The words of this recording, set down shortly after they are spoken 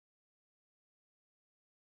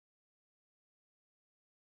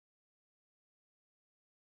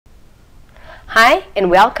Hi and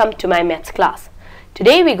welcome to my maths class.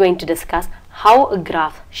 Today we're going to discuss how a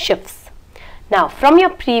graph shifts. Now from your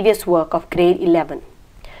previous work of grade 11,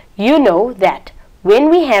 you know that when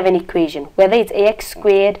we have an equation, whether it's ax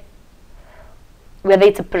squared, whether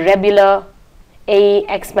it's a parabola,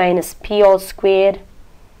 ax minus p all squared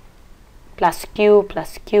plus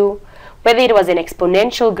q, whether it was an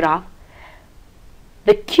exponential graph,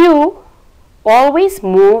 the q always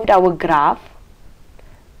moved our graph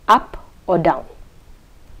up or down.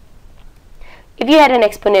 If you had an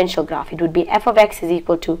exponential graph, it would be f of x is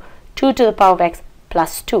equal to 2 to the power of x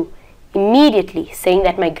plus 2, immediately saying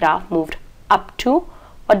that my graph moved up 2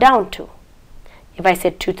 or down 2. If I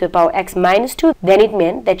said 2 to the power of x minus 2, then it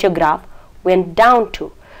meant that your graph went down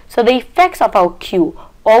 2. So the effects of our q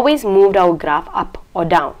always moved our graph up or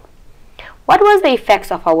down. What was the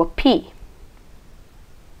effects of our p?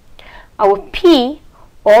 Our p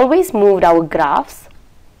always moved our graphs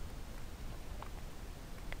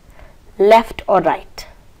left or right.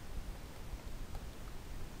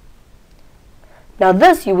 Now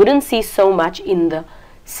this you wouldn't see so much in the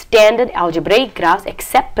standard algebraic graphs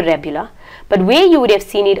except parabola, but where you would have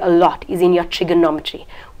seen it a lot is in your trigonometry,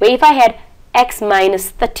 where if I had x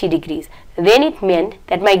minus 30 degrees, then it meant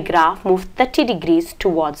that my graph moved 30 degrees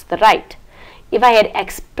towards the right. If I had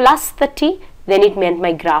x plus 30, then it meant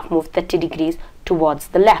my graph moved 30 degrees towards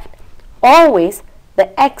the left. Always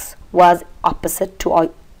the x was opposite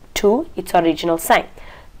to its original sign.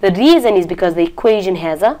 The reason is because the equation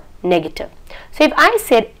has a negative. So if I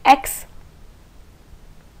said x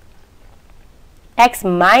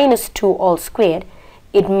minus 2 all squared,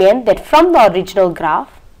 it meant that from the original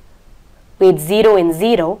graph with 0 and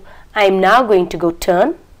 0, I am now going to go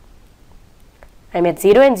turn. I'm at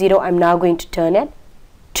 0 and 0, I'm now going to turn at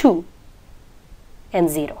 2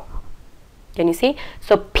 and 0. Can you see?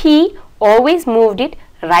 So P always moved it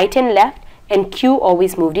right and left, and Q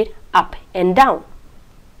always moved it up and down.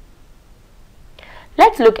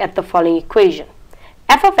 Let's look at the following equation.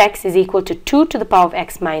 F of x is equal to 2 to the power of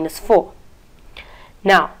x minus 4.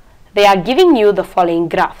 Now, they are giving you the following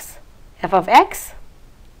graphs. F of x,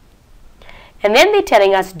 and then they're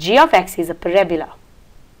telling us g of x is a parabola.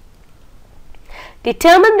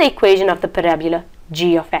 Determine the equation of the parabola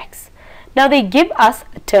g of x. Now they give us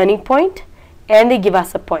a turning point and they give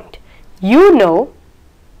us a point. You know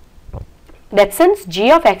that since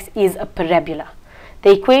g of x is a parabola,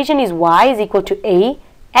 the equation is y is equal to a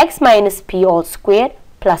x minus p all squared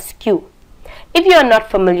plus q. If you are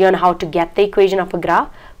not familiar on how to get the equation of a graph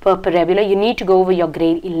for a parabola, you need to go over your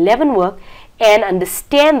grade 11 work and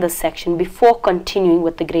understand this section before continuing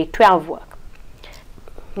with the grade 12 work.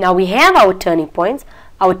 Now we have our turning points.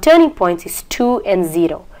 Our turning points is 2 and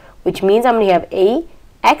 0, which means I'm going to have a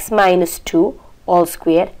x minus 2 all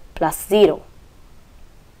squared plus 0.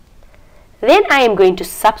 Then I am going to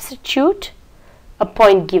substitute a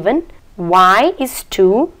point given, y is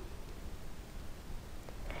 2,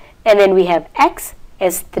 and then we have x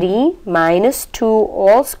as 3 minus 2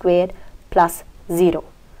 all squared plus 0.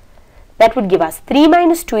 That would give us 3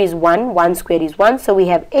 minus 2 is 1, 1 squared is 1, so we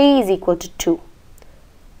have a is equal to 2.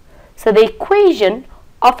 So the equation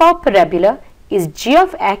of our parabola is g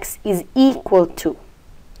of x is equal to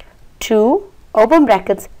 2 open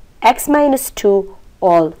brackets x minus 2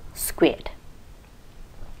 all squared.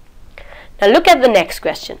 Now look at the next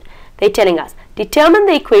question. They're telling us determine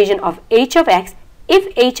the equation of h of x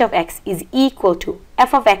if h of x is equal to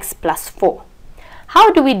f of x plus 4.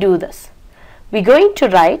 How do we do this? We're going to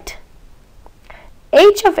write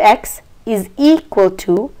h of x is equal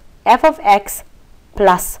to f of x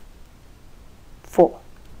plus 4.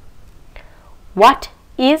 What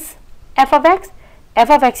is f of x? F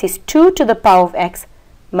of x is 2 to the power of x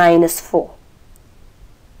minus 4.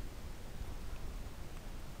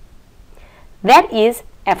 That is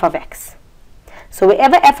f of x. So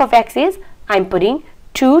wherever f of x is, I'm putting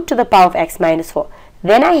 2 to the power of x minus 4.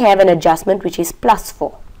 Then I have an adjustment which is plus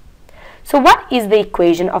 4. So what is the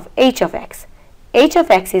equation of h of x? H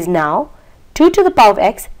of x is now 2 to the power of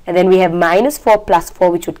x, and then we have minus 4 plus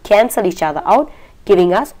 4, which would cancel each other out,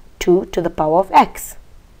 giving us 2 to the power of x.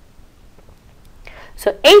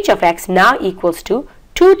 So h of x now equals to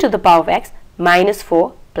 2 to the power of x minus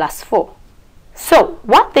 4 plus 4. So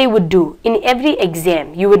what they would do in every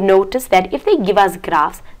exam, you would notice that if they give us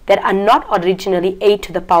graphs that are not originally a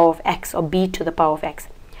to the power of x or b to the power of x,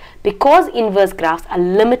 because inverse graphs are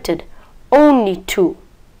limited only to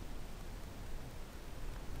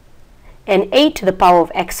an a to the power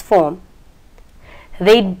of x form,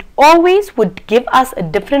 they always would give us a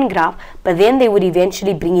different graph, but then they would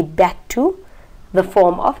eventually bring it back to the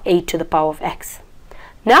form of a to the power of x.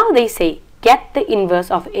 Now they say get the inverse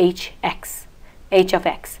of hx. h of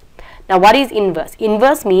x. Now what is inverse?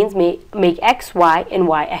 Inverse means make x y and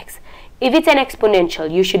y x. If it's an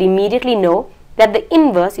exponential, you should immediately know that the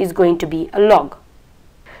inverse is going to be a log.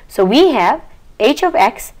 So we have h of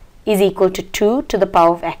x is equal to 2 to the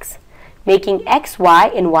power of x. Making x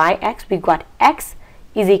y and y x, we got x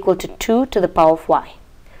is equal to 2 to the power of y.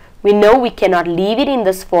 We know we cannot leave it in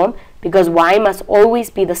this form because y must always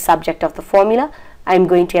be the subject of the formula. I am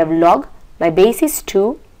going to have log, my base is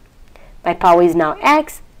 2, my power is now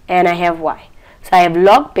x, and I have y. So I have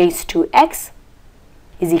log base 2x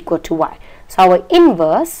is equal to y. So our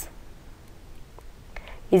inverse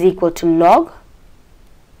is equal to log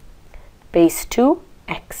base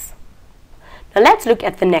 2x. Now let's look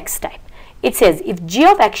at the next type. It says if g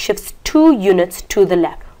of x shifts 2 units to the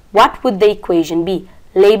left, what would the equation be?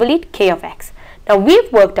 Label it k of x. Now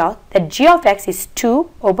we've worked out that g of x is 2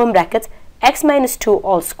 open brackets x minus 2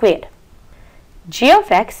 all squared. G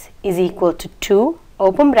of x is equal to 2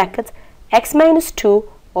 open brackets x minus 2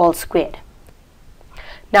 all squared.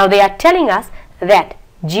 Now they are telling us that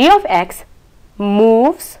g of x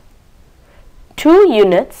moves 2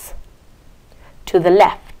 units to the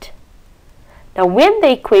left. Now when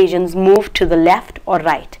the equations move to the left or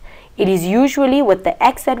right, it is usually with the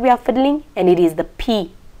x that we are fiddling, and it is the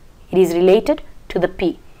p. It is related to the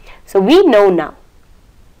p. So we know now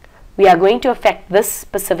we are going to affect this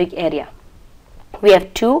specific area. We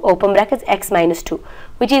have 2 open brackets x minus 2,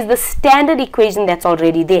 which is the standard equation that's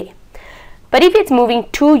already there. But if it's moving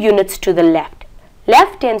 2 units to the left,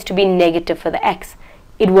 left tends to be negative for the x.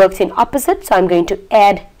 It works in opposite, so I'm going to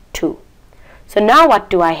add 2. So now what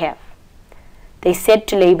do I have? They said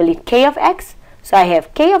to label it k of x, so I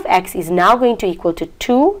have k of x is now going to equal to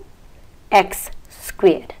 2x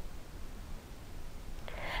squared.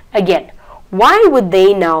 Again, why would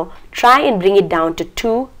they now try and bring it down to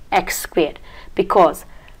 2x squared? Because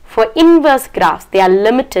for inverse graphs, they are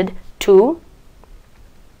limited to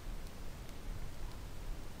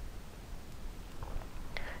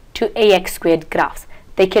ax squared graphs.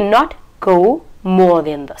 They cannot go more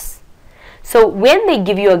than this. So when they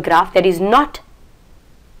give you a graph that is not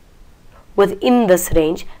within this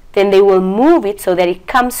range, then they will move it so that it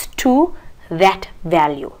comes to that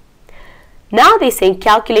value. Now they're saying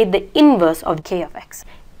calculate the inverse of k of x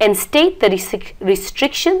and state the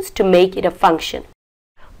restrictions to make it a function.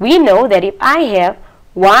 We know that if I have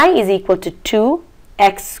y is equal to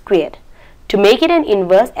 2x squared, to make it an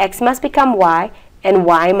inverse, x must become y and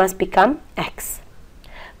y must become x.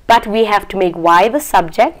 But we have to make y the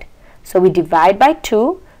subject, so we divide by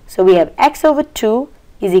 2. So we have x over 2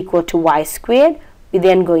 is equal to y squared. We're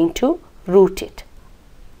then going to root it.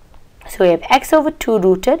 So we have x over 2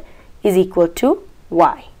 rooted is equal to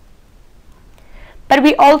y. But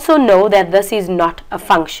we also know that this is not a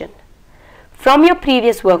function. From your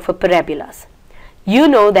previous work for parabolas, you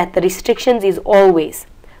know that the restrictions is always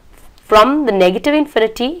from the negative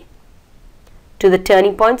infinity to the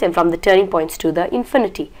turning points and from the turning points to the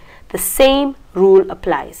infinity. The same rule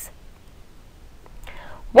applies.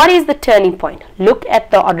 What is the turning point? Look at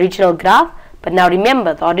the original graph, but now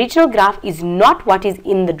remember the original graph is not what is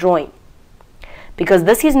in the drawing, because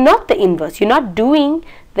this is not the inverse. You're not doing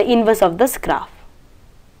the inverse of this graph.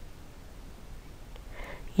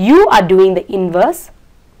 You are doing the inverse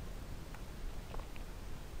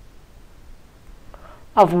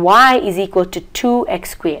of y is equal to 2x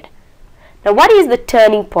squared. Now what is the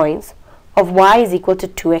turning points of y is equal to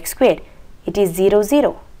 2x squared? It is 0,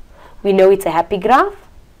 0. We know it's a happy graph.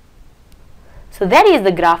 So that is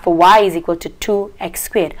the graph for y is equal to 2x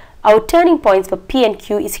squared. Our turning points for p and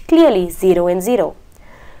q is clearly 0 and 0.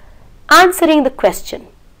 Answering the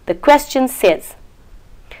question says,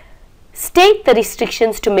 state the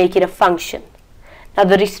restrictions to make it a function. Now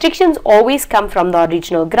the restrictions always come from the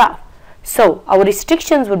original graph. So our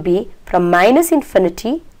restrictions would be from minus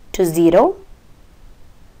infinity to 0,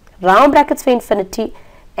 round brackets for infinity,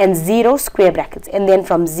 and 0 square brackets, and then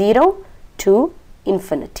from 0 to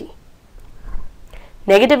infinity.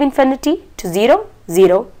 Negative infinity to 0,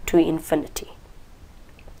 0 to infinity.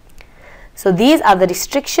 So these are the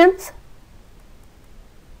restrictions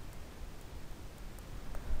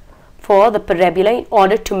for the parabola in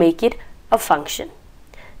order to make it a function.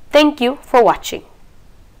 Thank you for watching.